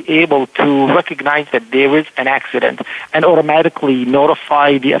should be able to recognize that there is an accident and automatically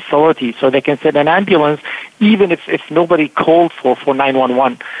notify the authorities so they can send an ambulance even if nobody called for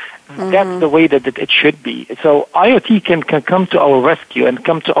 911. Mm-hmm. That's the way that it should be. So IoT can come to our rescue and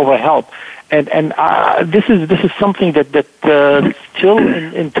come to our help. And this is something that still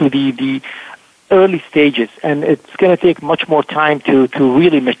into the early stages, and it's going to take much more time to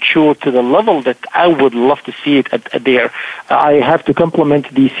really mature to the level that I would love to see it at there. I have to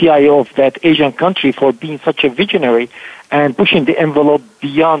compliment the CIO of that Asian country for being such a visionary and pushing the envelope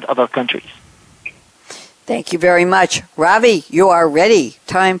beyond other countries. Thank you very much. Ravi, you are ready.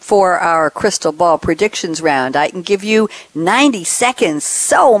 Time for our crystal ball predictions round. I can give you 90 seconds.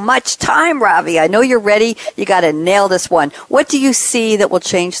 So much time, Ravi. I know you're ready. You got to nail this one. What do you see that will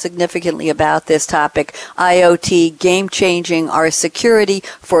change significantly about this topic? IoT, game-changing our security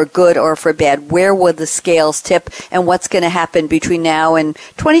for good or for bad. Where will the scales tip, and what's going to happen between now and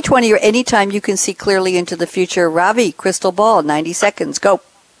 2020 or any time you can see clearly into the future? Ravi, crystal ball, 90 seconds. Go.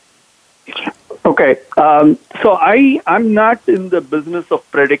 Okay, so I'm not in the business of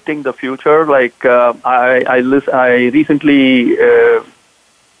predicting the future. Like I recently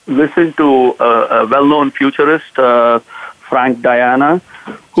listened to a well-known futurist, Frank Diana,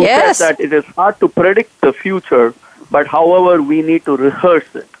 who said that it is hard to predict the future, but however we need to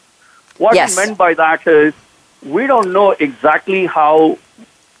rehearse it. What he meant by that is we don't know exactly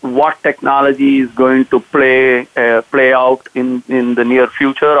what technology is going to play out in the near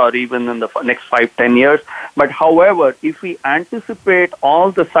future or even in the next 5-10 years. But however, if we anticipate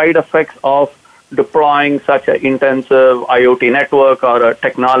all the side effects of deploying such an intensive IoT network or a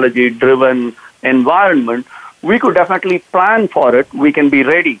technology-driven environment, we could definitely plan for it. We can be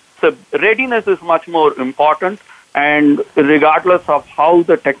ready. So readiness is much more important, and regardless of how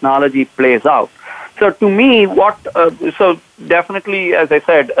the technology plays out. So to me, so definitely, as I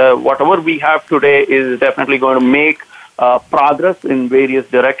said, whatever we have today is definitely going to make progress in various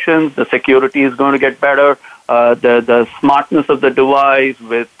directions. The security is going to get better. The smartness of the device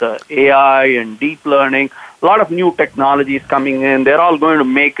with AI and deep learning, a lot of new technologies coming in. They're all going to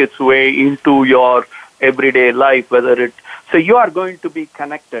make its way into your everyday life, so you are going to be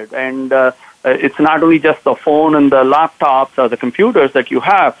connected. And it's not only just the phone and the laptops or the computers that you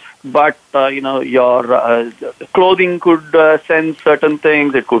have, but your clothing could sense certain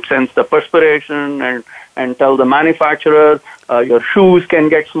things. It could sense the perspiration and tell the manufacturer. Your shoes can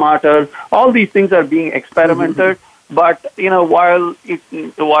get smarter. All these things are being experimented. Mm-hmm. But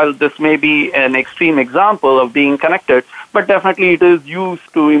while this may be an extreme example of being connected, but definitely it is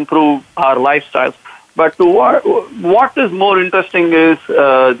used to improve our lifestyles. But what is more interesting is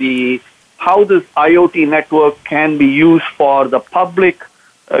how this IoT network can be used for the public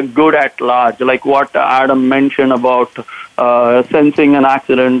good at large, like what Adam mentioned about sensing an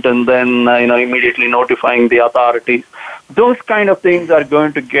accident and then immediately notifying the authorities. Those kind of things are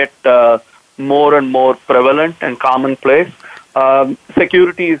going to get more and more prevalent and commonplace.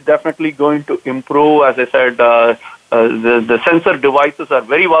 Security is definitely going to improve. As I said, the sensor devices are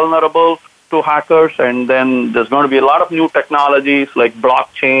very vulnerable. to hackers, and then there's going to be a lot of new technologies like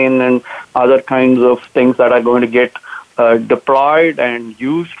blockchain and other kinds of things that are going to get deployed and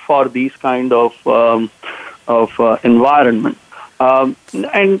used for these kind of environment.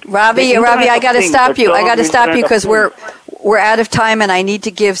 And Ravi, I got to stop you. I got to stop you because we're out of time, and I need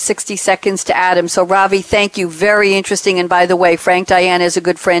to give 60 seconds to Adam. So, Ravi, thank you. Very interesting. And by the way, Frank Diana is a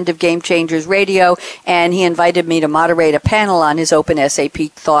good friend of Game Changers Radio, and he invited me to moderate a panel on his Open SAP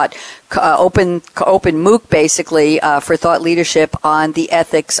Thought, Open MOOC, basically, for thought leadership on the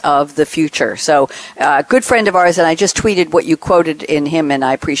ethics of the future. So, good friend of ours, and I just tweeted what you quoted in him, and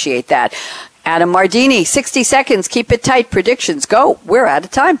I appreciate that. Adam Mardini, 60 seconds. Keep it tight. Predictions. Go. We're out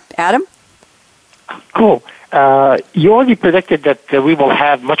of time. Adam? Cool. You already predicted that we will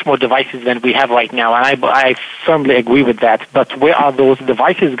have much more devices than we have right now, and I firmly agree with that. But where are those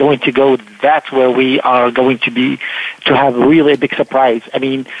devices going to go? That's where we are going to have really a big surprise. I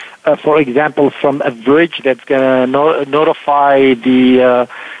mean, for example, from a bridge that's going to notify the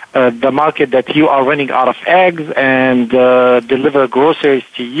market that you are running out of eggs and deliver groceries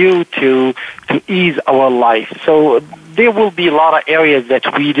to you to ease our life. So there will be a lot of areas that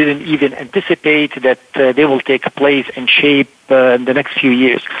we didn't even anticipate that they will take place and shape in the next few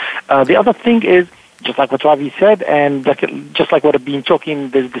years. The other thing is, just like what Ravi said, and just like what I've been talking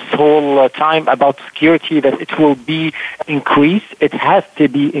this whole time about security, that it will be increased. It has to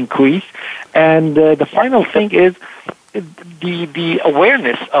be increased. And the final thing is, the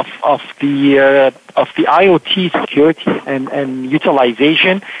awareness of the IoT security and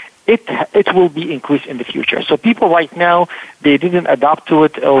utilization, it will be increased in the future. So people right now, they didn't adapt to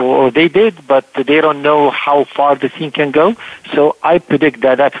it, or they did, but they don't know how far the thing can go. So I predict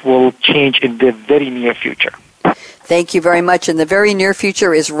that will change in the very near future. Thank you very much. And the very near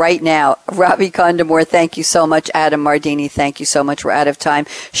future is right now. Ravi Kondamore, thank you so much. Adam Mardini, thank you so much. We're out of time.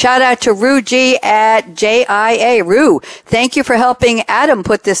 Shout out to Rue G at JIA. Rue, thank you for helping Adam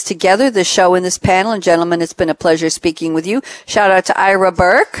put this together, this show and this panel. And gentlemen, it's been a pleasure speaking with you. Shout out to Ira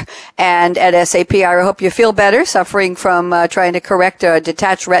Burke and at SAP. Ira, hope you feel better, suffering from trying to correct a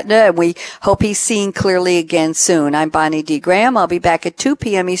detached retina. And we hope he's seeing clearly again soon. I'm Bonnie D. Graham. I'll be back at 2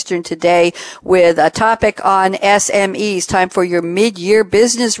 p.m. Eastern today with a topic on SMEs. Time for your mid-year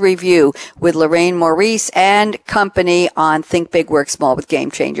business review with Lorraine Maurice and company on Think Big, Work Small with Game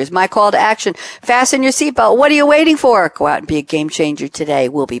Changers. My call to action, fasten your seatbelt. What are you waiting for? Go out and be a game changer today.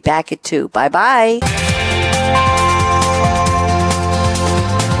 We'll be back at 2. Bye-bye.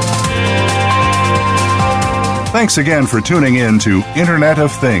 Thanks again for tuning in to Internet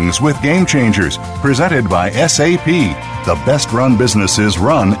of Things with Game Changers, presented by SAP. The best-run businesses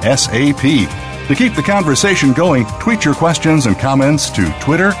run SAP. To keep the conversation going, tweet your questions and comments to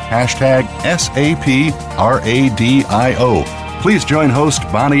Twitter, #SAPRADIO. Please join host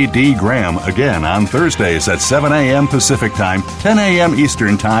Bonnie D. Graham again on Thursdays at 7 a.m. Pacific Time, 10 a.m.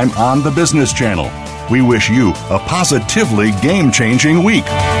 Eastern Time on the Business Channel. We wish you a positively game-changing week.